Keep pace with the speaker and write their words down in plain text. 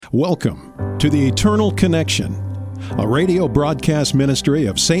Welcome to the Eternal Connection, a radio broadcast ministry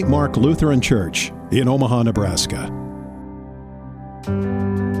of St. Mark Lutheran Church in Omaha, Nebraska.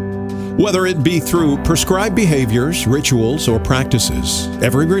 Whether it be through prescribed behaviors, rituals, or practices,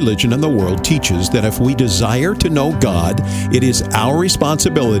 every religion in the world teaches that if we desire to know God, it is our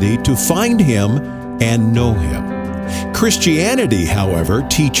responsibility to find Him and know Him. Christianity, however,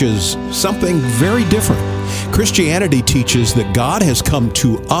 teaches something very different. Christianity teaches that God has come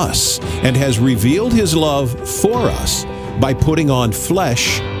to us and has revealed His love for us by putting on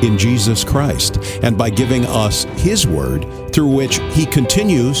flesh in Jesus Christ and by giving us His Word through which He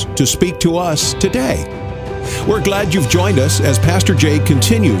continues to speak to us today. We're glad you've joined us as Pastor Jay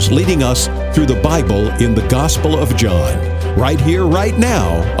continues leading us through the Bible in the Gospel of John, right here, right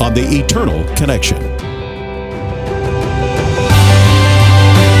now on the Eternal Connection.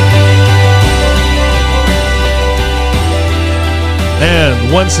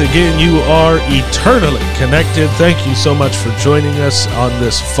 And once again, you are eternally connected. Thank you so much for joining us on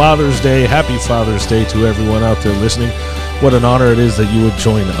this Father's Day. Happy Father's Day to everyone out there listening. What an honor it is that you would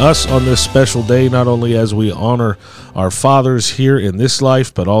join us on this special day, not only as we honor our fathers here in this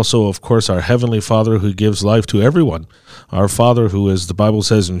life, but also, of course, our Heavenly Father who gives life to everyone. Our Father who, as the Bible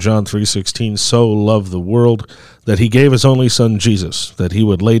says in John 3:16, so loved the world that He gave His only Son, Jesus, that He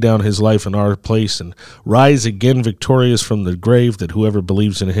would lay down His life in our place and rise again victorious from the grave, that whoever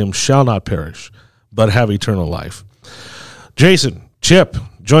believes in Him shall not perish, but have eternal life. Jason, Chip,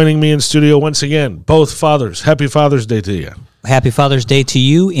 joining me in studio once again, both fathers. Happy Father's Day to you. Happy Father's Day to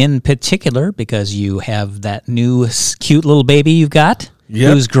you in particular, because you have that new cute little baby you've got.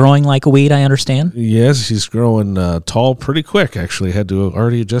 Yep. Who's growing like a weed, I understand. Yes, he's growing tall pretty quick, actually. Had to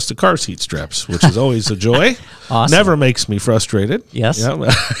already adjust the car seat straps, which is always a joy. Awesome. Never makes me frustrated. Yes,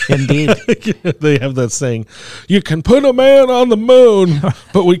 yeah. Indeed. They have that saying, you can put a man on the moon,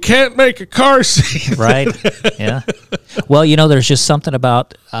 but we can't make a car seat. Right, yeah. Well, you know, there's just something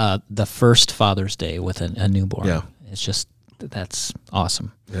about the first Father's Day with a newborn. Yeah. It's just, that's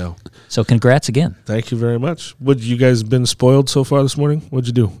awesome. Yeah. So congrats again. Thank you very much. What, you guys been spoiled so far this morning? What'd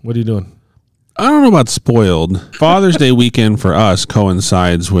you do? What are you doing? I don't know about spoiled. Father's Day weekend for us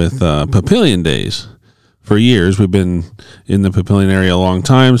coincides with Papillion Days. For years, we've been in the Papillion area a long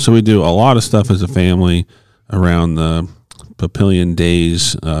time, so we do a lot of stuff as a family around the Papillion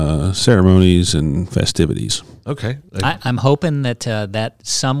Days ceremonies and festivities. Okay. I'm hoping that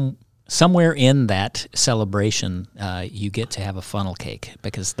somewhere in that celebration, you get to have a funnel cake,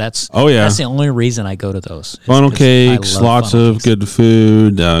 because that's the only reason I go to those. Funnel cakes, lots of good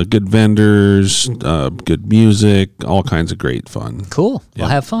food, good vendors, good music, all kinds of great fun. Cool. Yeah.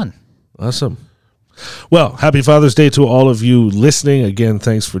 We'll have fun. Awesome. Well, happy Father's Day to all of you listening. Again,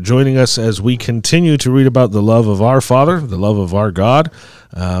 thanks for joining us as we continue to read about the love of our Father, the love of our God.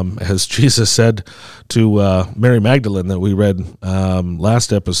 As Jesus said to Mary Magdalene that we read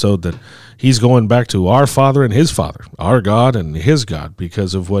last episode, that He's going back to our Father and His Father, our God and His God,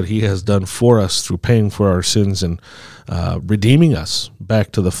 because of what He has done for us through paying for our sins and redeeming us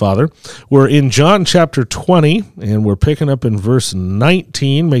back to the Father. We're in John chapter 20, and we're picking up in verse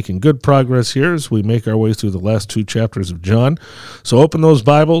 19, making good progress here as we make our way through the last two chapters of John. So open those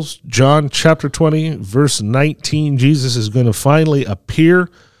Bibles. John chapter 20, verse 19. Jesus is going to finally appear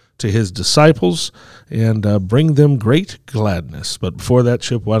to His disciples and bring them great gladness. But before that,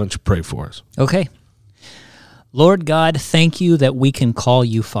 Chip, why don't you pray for us? Okay. Lord God, thank you that we can call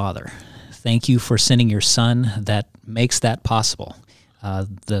you Father. Thank you for sending your Son that makes that possible.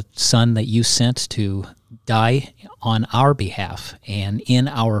 The Son that you sent to die on our behalf and in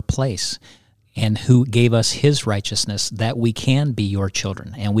our place, and who gave us His righteousness, that we can be your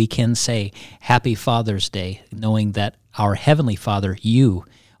children, and we can say Happy Father's Day, knowing that our Heavenly Father, you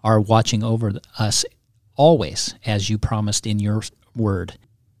are watching over us always, as you promised in your word.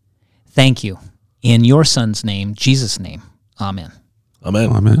 Thank you. In your Son's name, Jesus' name, amen. Amen.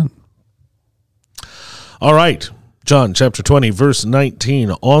 Amen. All right, John chapter 20, verse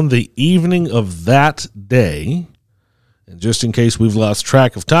 19. On the evening of that day, and just in case we've lost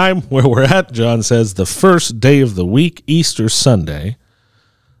track of time where we're at, John says, the first day of the week, Easter Sunday,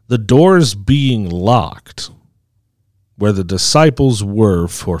 the doors being locked, where the disciples were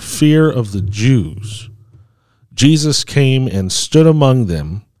for fear of the Jews, Jesus came and stood among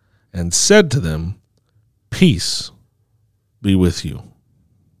them and said to them, peace be with you.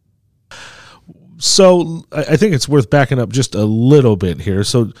 So I think it's worth backing up just a little bit here.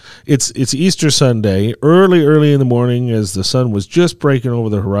 So it's Easter Sunday, early in the morning, as the sun was just breaking over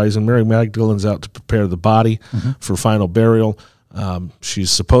the horizon. Mary Magdalene's out to prepare the body for final burial.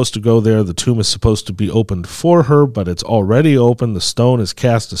 She's supposed to go there. The tomb is supposed to be opened for her, but it's already open. The stone is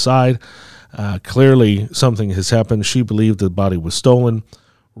cast aside. Clearly, something has happened. She believed the body was stolen,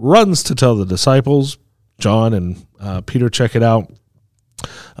 runs to tell the disciples. John and Peter check it out,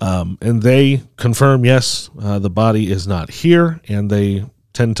 and they confirm, yes, the body is not here, and they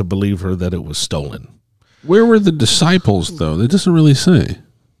tend to believe her that it was stolen. Where were the disciples, though? It doesn't really say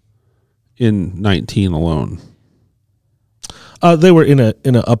in 19 alone. They were in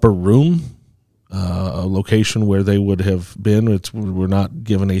an upper room, a location where they would have been. We're not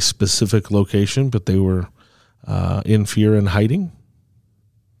given a specific location, but they were in fear and hiding.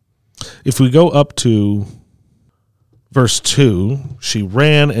 If we go up to verse 2, she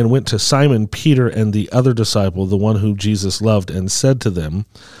ran and went to Simon Peter and the other disciple, the one whom Jesus loved, and said to them,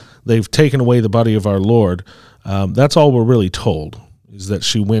 "They've taken away the body of our Lord." That's all we're really told, is that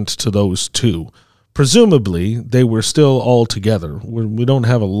she went to those two. Presumably, they were still all together. We don't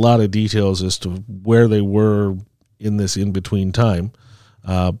have a lot of details as to where they were in this in-between time,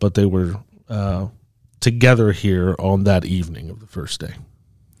 but they were together here on that evening of the first day.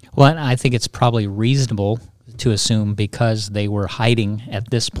 Well, and I think it's probably reasonable to assume, because they were hiding at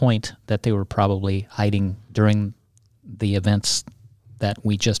this point, that they were probably hiding during the events that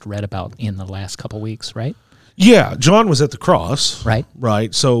we just read about in the last couple weeks, right? Yeah, John was at the cross. Right.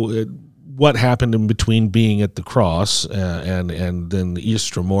 Right. So what happened in between being at the cross and then the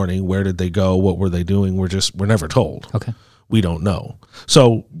Easter morning? Where did they go? What were they doing? We're never told. Okay. We don't know.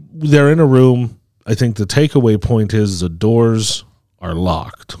 So they're in a room. I think the takeaway point is the doors are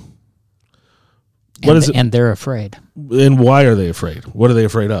locked. What is it? And they're afraid. And why are they afraid? What are they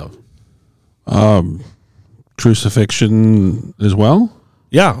afraid of? Crucifixion as well?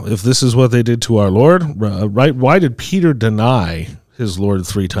 Yeah, if this is what they did to our Lord, right? Why did Peter deny his Lord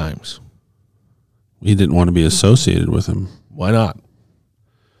 3 times? He didn't want to be associated with him. Why not?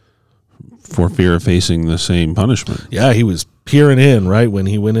 For fear of facing the same punishment. Yeah, he was peering in, right? When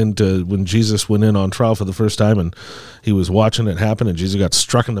Jesus went in on trial for the first time, and he was watching it happen, and Jesus got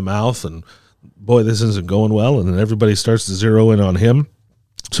struck in the mouth, and boy, this isn't going well, and then everybody starts to zero in on him.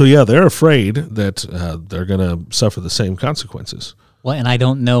 So yeah, they're afraid that they're going to suffer the same consequences. Well, and I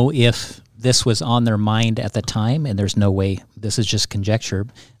don't know if this was on their mind at the time, and there's no way, this is just conjecture,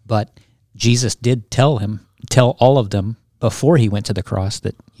 but Jesus did tell all of them before he went to the cross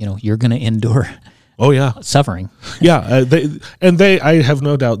that, you're going to endure suffering. Yeah, they I have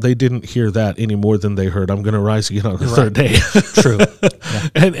no doubt they didn't hear that any more than they heard, "I'm going to rise again on the third day." True.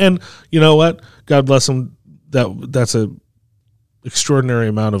 Yeah. And you know what? God bless them. That's a extraordinary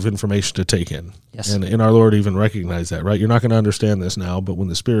amount of information to take in. Yes. And our Lord even recognized that, right? You're not going to understand this now, but when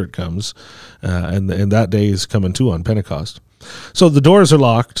the Spirit comes, and that day is coming too on Pentecost. So the doors are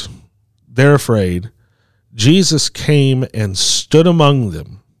locked. They're afraid. Jesus came and stood among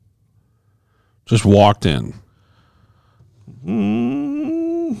them. Just walked in.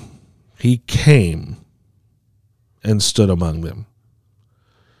 He came and stood among them.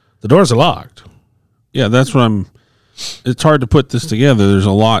 The doors are locked. Yeah, that's what it's hard to put this together. There's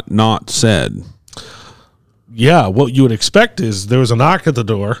a lot not said. Yeah, what you would expect is there was a knock at the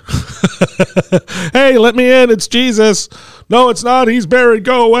door. "Hey, let me in. It's Jesus." "No, it's not. He's buried.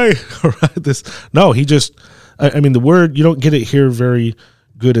 Go away." The word, you don't get it here very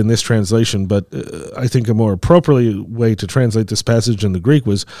good in this translation, but I think a more appropriate way to translate this passage in the Greek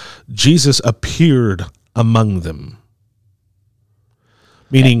was Jesus appeared among them.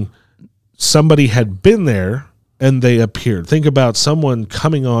 Meaning somebody had been there and they appeared. Think about someone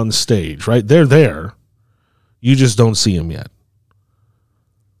coming on stage, right? They're there. You just don't see him yet.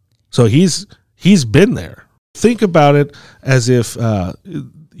 So he's been there. Think about it as if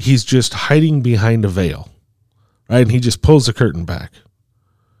he's just hiding behind a veil, right? And he just pulls the curtain back.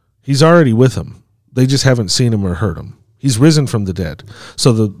 He's already with them. They just haven't seen him or heard him. He's risen from the dead.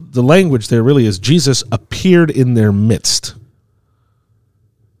 So the language there really is Jesus appeared in their midst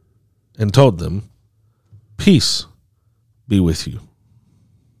and told them, "Peace be with you."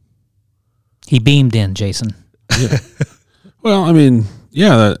 He beamed in, Jason. Yeah. Well,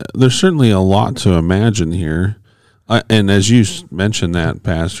 there's certainly a lot to imagine here. And as you mentioned that,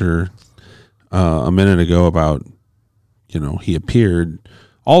 Pastor, a minute ago about, he appeared,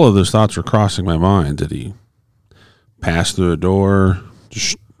 all of those thoughts were crossing my mind. Did he pass through a door,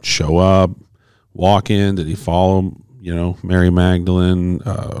 just show up, walk in? Did he follow, Mary Magdalene?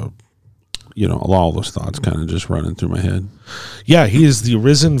 All those thoughts kind of just running through my head. Yeah, he is the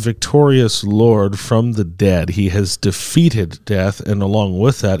risen, victorious Lord from the dead. He has defeated death, and along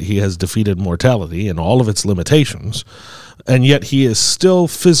with that, he has defeated mortality and all of its limitations. And yet he is still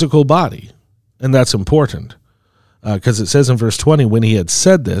physical body, and that's important. because it says in verse 20, when he had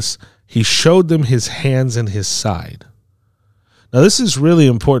said this, he showed them his hands and his side. Now, this is really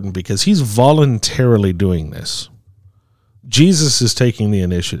important because he's voluntarily doing this. Jesus is taking the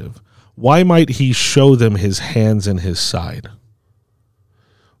initiative. Why might he show them his hands and his side?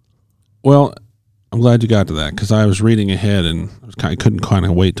 Well, I'm glad you got to that because I was reading ahead and I couldn't kind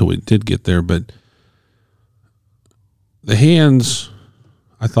of wait till we did get there. But the hands,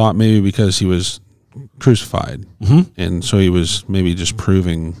 I thought maybe because he was crucified, and so he was maybe just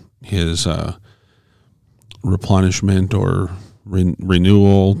proving his replenishment or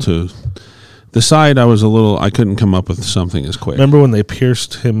renewal to the side. I couldn't come up with something as quick. Remember when they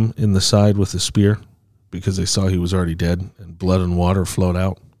pierced him in the side with a spear because they saw he was already dead and blood and water flowed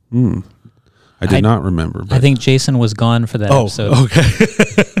out? I did not remember. But I think Jason was gone for that episode.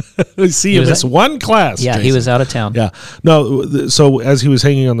 Okay. See, you missed one class. Yeah, Jason. he was out of town. Yeah. No, so as he was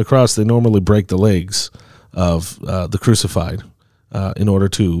hanging on the cross, they normally break the legs of the crucified in order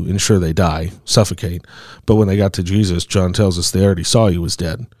to ensure they die, suffocate. But when they got to Jesus, John tells us they already saw he was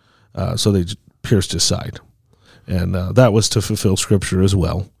dead. So they pierced his side. And that was to fulfill Scripture as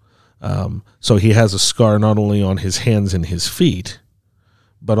well. So he has a scar not only on his hands and his feet,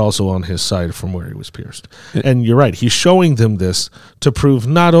 but also on his side from where he was pierced. And you're right. He's showing them this to prove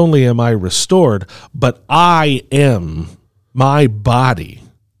not only am I restored, but I am my body,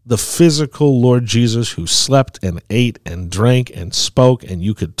 the physical Lord Jesus who slept and ate and drank and spoke and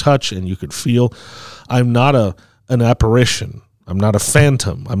you could touch and you could feel. I'm not an apparition. I'm not a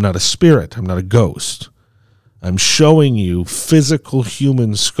phantom. I'm not a spirit. I'm not a ghost. I'm showing you physical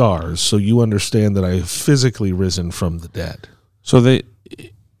human scars so you understand that I have physically risen from the dead. So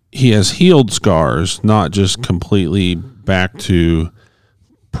he has healed scars, not just completely back to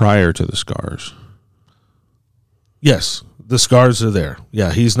prior to the scars. Yes, the scars are there.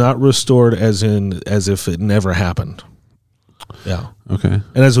 Yeah, he's not restored as if it never happened. Yeah. Okay.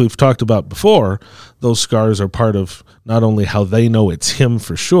 And as we've talked about before, those scars are part of not only how they know it's him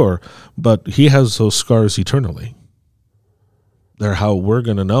for sure, but he has those scars eternally. They're how we're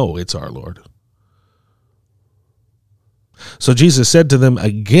going to know it's our Lord. So Jesus said to them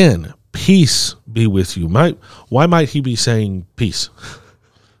again, peace be with you. Why might he be saying peace?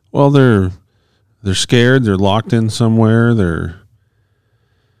 Well, they're scared. They're locked in somewhere.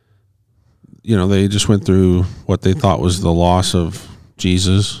 They just went through what they thought was the loss of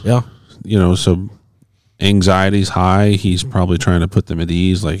Jesus. Yeah. So anxiety's high. He's probably trying to put them at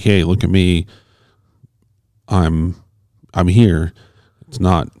ease. Like, hey, look at me. I'm here. It's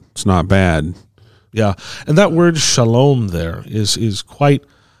not bad. Yeah, and that word shalom there is quite.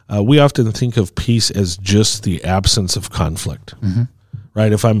 We often think of peace as just the absence of conflict,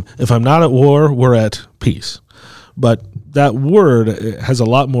 right? If I'm not at war, we're at peace. But that word has a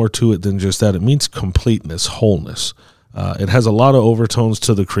lot more to it than just that. It means completeness, wholeness. It has a lot of overtones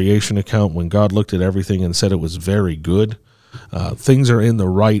to the creation account when God looked at everything and said it was very good. Things are in the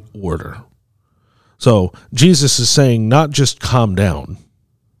right order. So Jesus is saying not just calm down,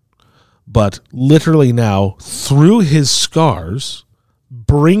 but literally now, through his scars,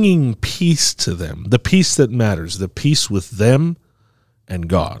 bringing peace to them, the peace that matters, the peace with them and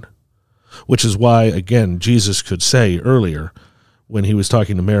God. Which is why, again, Jesus could say earlier when he was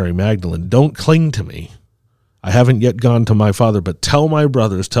talking to Mary Magdalene, don't cling to me. I haven't yet gone to my Father, but tell my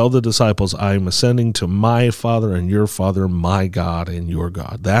brothers, tell the disciples, I am ascending to my Father and your Father, my God and your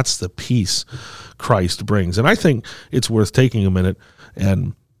God. That's the peace Christ brings. And I think it's worth taking a minute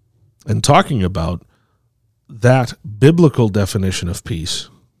and talking about that biblical definition of peace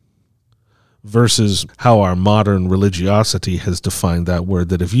versus how our modern religiosity has defined that word,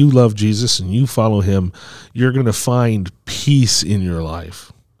 that if you love Jesus and you follow him, you're going to find peace in your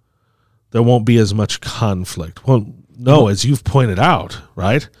life. There won't be as much conflict. Well, no, as you've pointed out,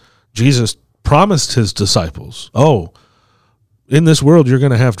 right? Jesus promised his disciples, in this world you're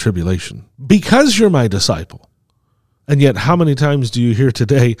going to have tribulation because you're my disciple. And yet, how many times do you hear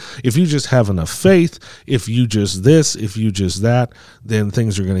today, if you just have enough faith, if you just this, if you just that, then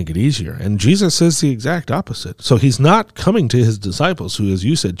things are going to get easier. And Jesus says the exact opposite. So he's not coming to his disciples, who, as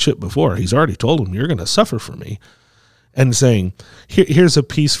you said, Chip, before, he's already told them, you're going to suffer for me, and saying, here's a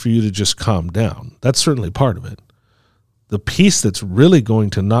peace for you to just calm down. That's certainly part of it. The peace that's really going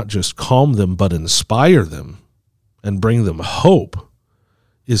to not just calm them, but inspire them and bring them hope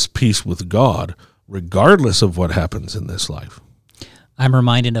is peace with God, regardless of what happens in this life. I'm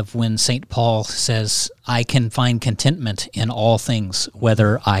reminded of when St. Paul says, I can find contentment in all things,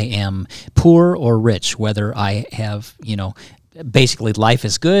 whether I am poor or rich, whether I have, basically life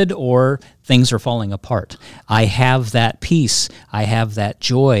is good or things are falling apart. I have that peace, I have that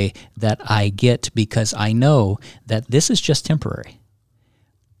joy that I get because I know that this is just temporary.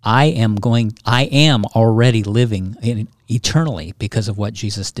 I am already living eternally because of what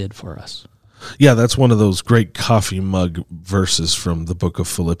Jesus did for us. Yeah, that's one of those great coffee mug verses from the book of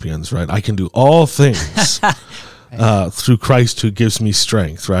Philippians, right? I can do all things through Christ who gives me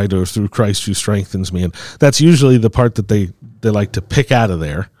strength, right? Or through Christ who strengthens me. And that's usually the part that they like to pick out of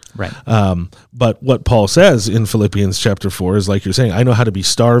there. Right. But what Paul says in Philippians chapter 4 is, like you're saying, I know how to be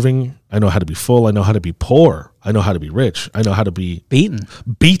starving, I know how to be full, I know how to be poor, I know how to be rich, I know how to be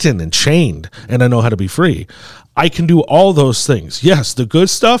beaten and chained, and I know how to be free. I can do all those things. Yes, the good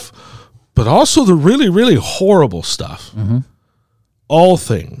stuff, but also the really, really horrible stuff. Mm-hmm. All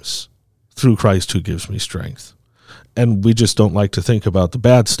things through Christ who gives me strength. And we just don't like to think about the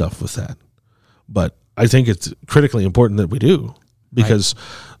bad stuff with that. But I think it's critically important that we do, because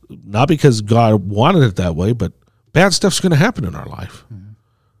not because God wanted it that way, but bad stuff's going to happen in our life. Mm-hmm.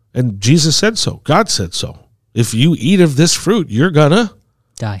 And Jesus said so. God said so. If you eat of this fruit, you're going to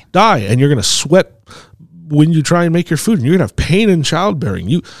die. And you're going to sweat when you try and make your food, and you're going to have pain in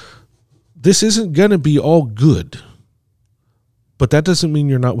childbearing. This isn't going to be all good. But that doesn't mean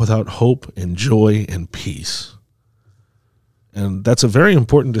you're not without hope and joy and peace. And that's a very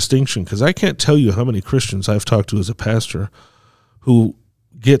important distinction, because I can't tell you how many Christians I've talked to as a pastor who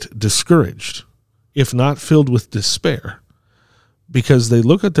get discouraged, if not filled with despair, because they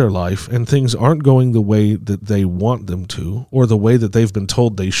look at their life and things aren't going the way that they want them to, or the way that they've been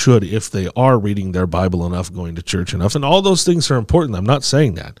told they should if they are reading their Bible enough, going to church enough. And all those things are important. I'm not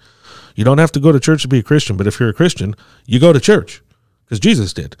saying that. You don't have to go to church to be a Christian, but if you're a Christian, you go to church, because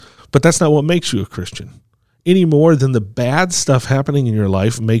Jesus did. But that's not what makes you a Christian, any more than the bad stuff happening in your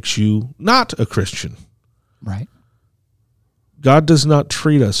life makes you not a Christian. Right. God does not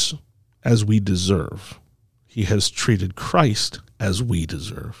treat us as we deserve. He has treated Christ as we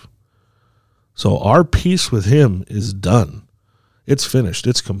deserve. So our peace with him is done. It's finished.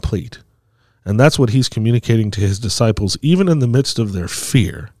 It's complete. And that's what he's communicating to his disciples, even in the midst of their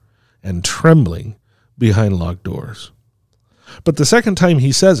fear and trembling behind locked doors. But the second time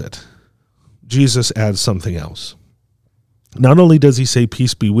he says it, Jesus adds something else. Not only does he say,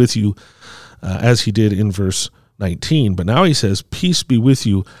 peace be with you, as he did in verse 19, but now he says, peace be with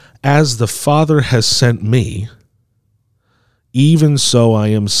you, as the Father has sent me, even so I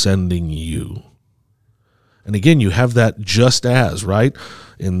am sending you. And again, you have that just as, right?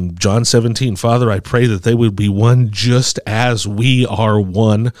 In John 17, Father, I pray that they would be one just as we are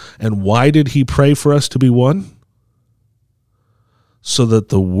one. And why did he pray for us to be one? So that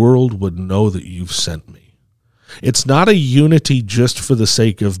the world would know that you've sent me. It's not a unity just for the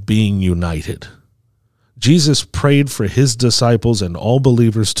sake of being united. Jesus prayed for his disciples and all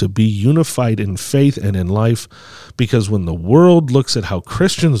believers to be unified in faith and in life, because when the world looks at how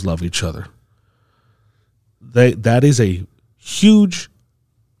Christians love each other, that is a huge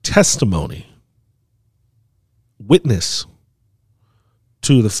testimony, witness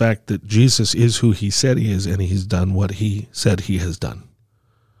to the fact that Jesus is who he said he is, and he's done what he said he has done.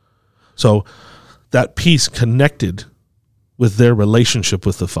 So that peace connected with their relationship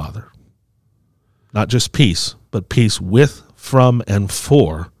with the Father. Not just peace, but peace with, from, and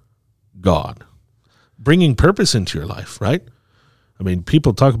for God. Bringing purpose into your life, right? I mean,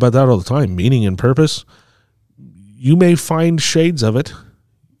 people talk about that all the time, meaning and purpose. You may find shades of it.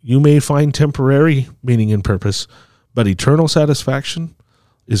 You may find temporary meaning and purpose, but eternal satisfaction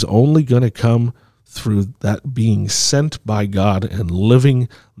is only going to come through that being sent by God and living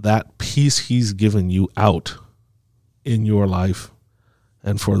that peace he's given you out in your life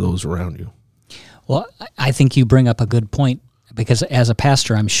and for those around you. Well, I think you bring up a good point, because as a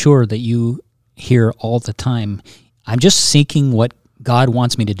pastor, I'm sure that you hear all the time, I'm just seeking what God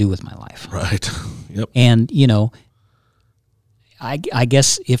wants me to do with my life. Right. Yep. And, I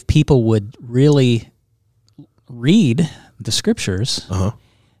guess if people would really read the scriptures,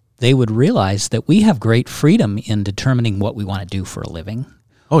 they would realize that we have great freedom in determining what we want to do for a living.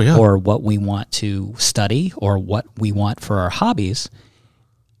 Oh, yeah. Or what we want to study, or what we want for our hobbies.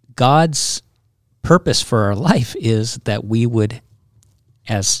 God's purpose for our life is that we would,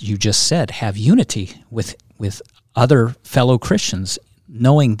 as you just said, have unity with other fellow Christians,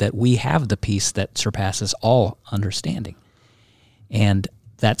 knowing that we have the peace that surpasses all understanding. And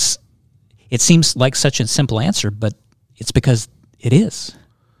it seems like such a simple answer, but it's because it is.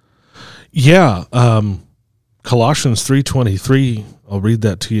 Yeah. Colossians 3:23, I'll read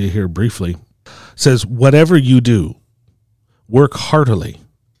that to you here briefly, says, whatever you do, work heartily,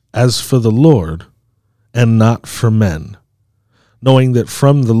 as for the Lord and not for men, knowing that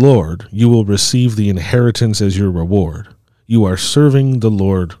from the Lord you will receive the inheritance as your reward. You are serving the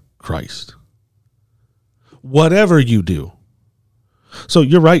Lord Christ. Whatever you do. So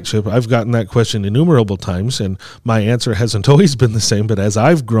you're right, Chip. I've gotten that question innumerable times, and my answer hasn't always been the same, but as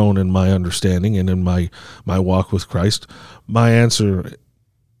I've grown in my understanding and in my walk with Christ, my answer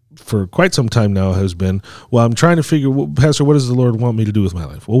for quite some time now has been, well, I'm trying to figure, well, Pastor, what does the Lord want me to do with my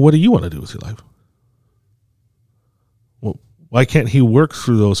life? Well, what do you want to do with your life? Well, why can't he work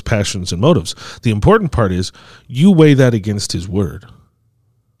through those passions and motives? The important part is you weigh that against his word.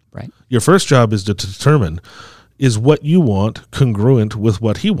 Right. Your first job is to determine, is what you want congruent with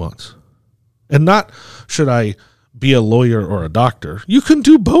what he wants? And not, should I be a lawyer or a doctor? You can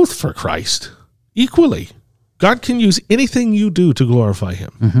do both for Christ equally. God can use anything you do to glorify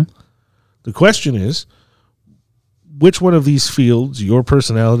him. Mm-hmm. The question is, which one of these fields, your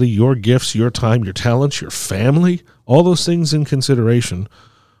personality, your gifts, your time, your talents, your family, all those things in consideration,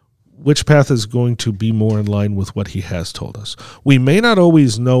 which path is going to be more in line with what he has told us? We may not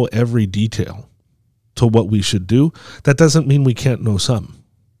always know every detail to what we should do. That doesn't mean we can't know some.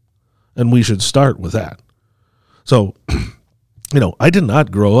 And we should start with that. So, I did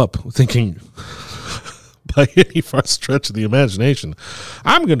not grow up thinking by any far stretch of the imagination,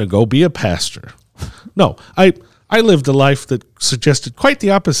 I'm going to go be a pastor. No, I lived a life that suggested quite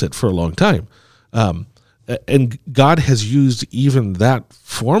the opposite for a long time. And God has used even that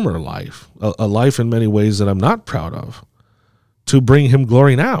former life, a life in many ways that I'm not proud of, to bring him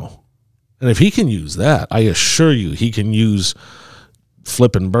glory now. And if he can use that, I assure you, he can use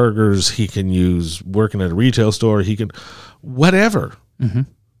flipping burgers, he can use working at a retail store, he can, whatever. Mm-hmm.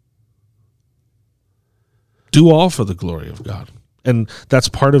 Do all for the glory of God. And that's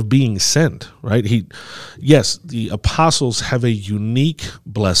part of being sent, right? Yes, the apostles have a unique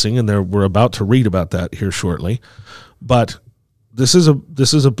blessing, and we're about to read about that here shortly. But this is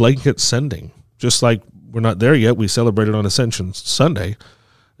a blanket sending. Just like we're not there yet, we celebrated on Ascension Sunday.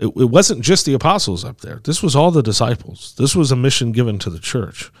 It wasn't just the apostles up there. This was all the disciples. This was a mission given to the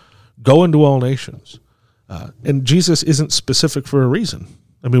church. Go into all nations. And Jesus isn't specific for a reason.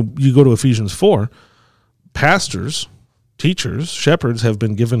 I mean, you go to Ephesians 4, pastors, teachers, shepherds have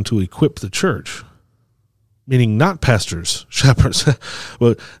been given to equip the church, meaning not pastors, shepherds.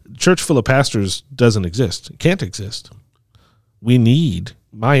 Well, church full of pastors doesn't exist. It can't exist.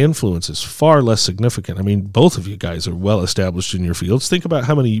 My influence is far less significant. I mean, both of you guys are well established in your fields. Think about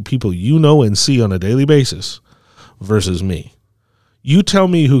how many people you know and see on a daily basis versus me. You tell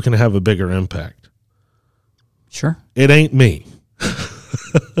me who can have a bigger impact. Sure. It ain't me.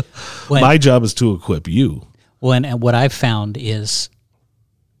 My job is to equip you. Well, and what I've found is,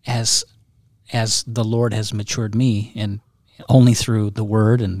 as the Lord has matured me, and only through the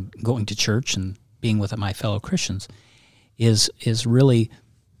Word and going to church and being with my fellow Christians, is really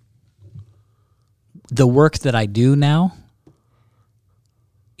the work that I do now.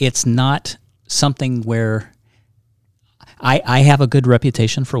 It's not something where I have a good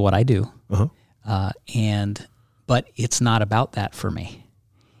reputation for what I do, but it's not about that for me.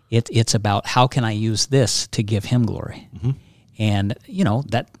 It's about how can I use this to give him glory. Mm-hmm. And,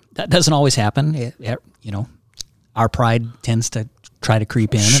 that doesn't always happen. Our pride tends to try to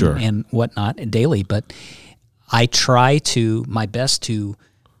creep in sure. and whatnot daily, but I try my best to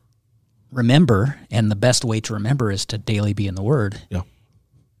remember, and the best way to remember is to daily be in the Word. Yeah.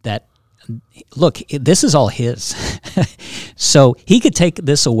 That, look, this is all his. So he could take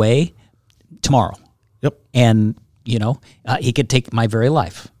this away tomorrow. Yep. And, he could take my very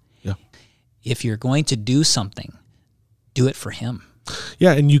life. Yeah. If you're going to do something, do it for him.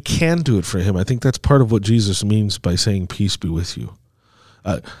 Yeah, and you can do it for him. I think that's part of what Jesus means by saying, peace be with you.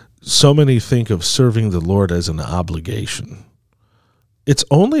 So many think of serving the Lord as an obligation. It's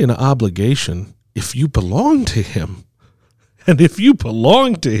only an obligation if you belong to him. And if you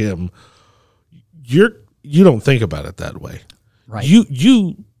belong to him, you don't think about it that way. Right.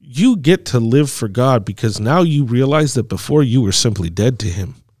 You get to live for God because now you realize that before you were simply dead to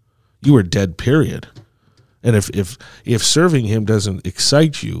him. You were dead, period. And if serving him doesn't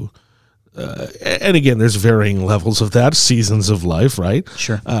excite you, and again, there's varying levels of that, seasons of life, right?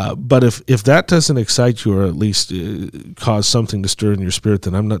 Sure. But if that doesn't excite you, or at least cause something to stir in your spirit,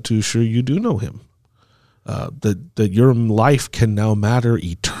 then I'm not too sure you do know him. That your life can now matter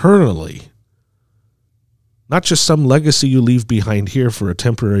eternally. Not just some legacy you leave behind here for a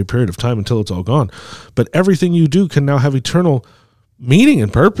temporary period of time until it's all gone, but everything you do can now have eternal meaning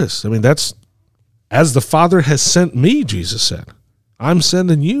and purpose. I mean, that's, as the Father has sent me, Jesus said, I'm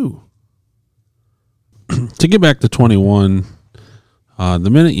sending you. To get back to 21, the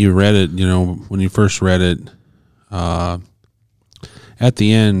minute you read it, when you first read it, at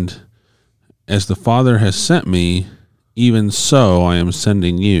the end, as the Father has sent me, even so I am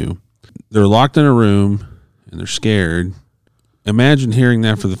sending you. They're locked in a room and they're scared. Imagine hearing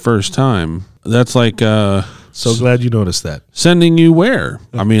that for the first time. That's like so glad you noticed that. Sending you where?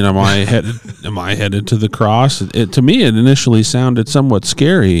 I mean, am I headed to the cross? To me, it initially sounded somewhat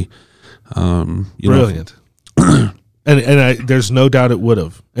scary. Brilliant. and there's no doubt it would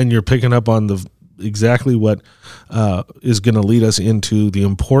have. And you're picking up on exactly what is going to lead us into the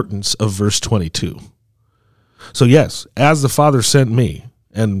importance of verse 22. So yes, as the Father sent me,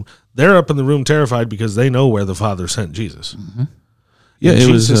 and they're up in the room terrified because they know where the Father sent Jesus. Mm-hmm. Yeah, it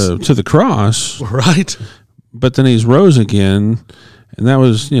was to the cross. Right. But then he's rose again, and that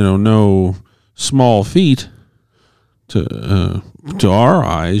was, no small feat to our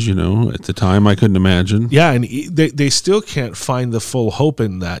eyes, at the time. I couldn't imagine. Yeah, and they still can't find the full hope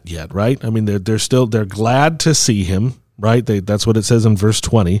in that yet, right? I mean, they're glad to see him, right? That's what it says in verse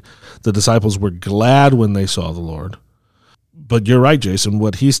 20. The disciples were glad when they saw the Lord. But you're right, Jason.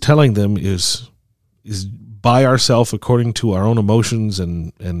 What he's telling them is by ourselves, according to our own emotions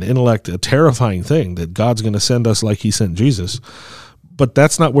and intellect, a terrifying thing that God's going to send us like he sent Jesus. But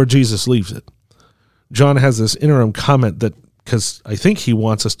that's not where Jesus leaves it. John has this interim comment that, because I think he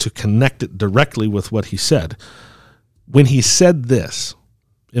wants us to connect it directly with what he said. When he said this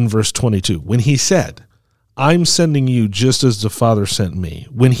in verse 22, when he said, I'm sending you just as the Father sent me.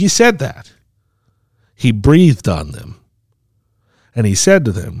 When he said that, he breathed on them. And he said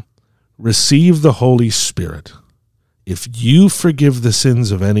to them, receive the Holy Spirit. If you forgive the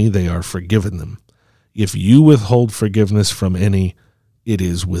sins of any, they are forgiven them. If you withhold forgiveness from any, it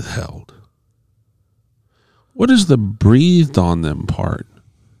is withheld. What is the breathed on them part?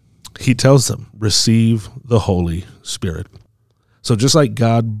 He tells them, receive the Holy Spirit. So just like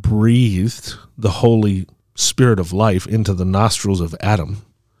God breathed the Holy Spirit of life into the nostrils of Adam,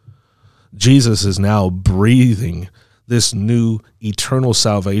 Jesus is now breathing this new eternal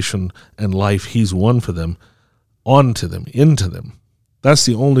salvation and life he's won for them onto them, into them. That's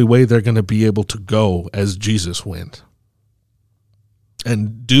the only way they're going to be able to go as Jesus went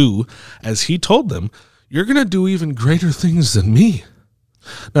and do as he told them. You're going to do even greater things than me.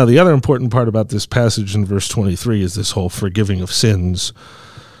 Now, the other important part about this passage in verse 23 is this whole forgiving of sins.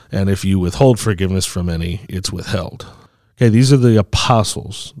 And if you withhold forgiveness from any, it's withheld. Okay, these are the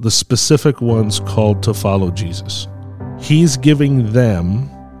apostles, the specific ones called to follow Jesus. He's giving them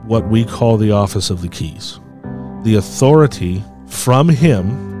what we call the office of the keys, the authority from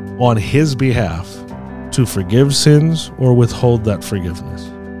him on his behalf to forgive sins or withhold that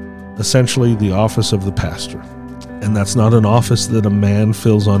forgiveness. Essentially, the office of the pastor. And that's not an office that a man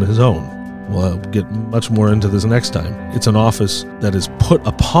fills on his own. We'll get much more into this next time. It's an office that is put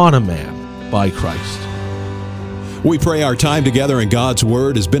upon a man by Christ. We pray our time together in God's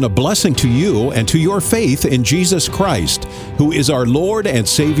Word has been a blessing to you and to your faith in Jesus Christ, who is our Lord and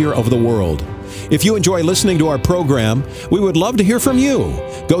Savior of the world. If you enjoy listening to our program, we would love to hear from you.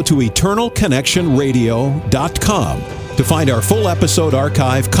 Go to eternalconnectionradio.com to find our full episode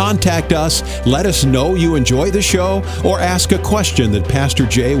archive, contact us, let us know you enjoy the show, or ask a question that Pastor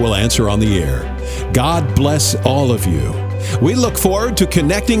Jay will answer on the air. God bless all of you. We look forward to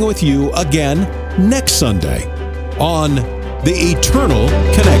connecting with you again next Sunday on The Eternal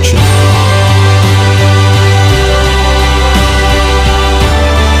Connection.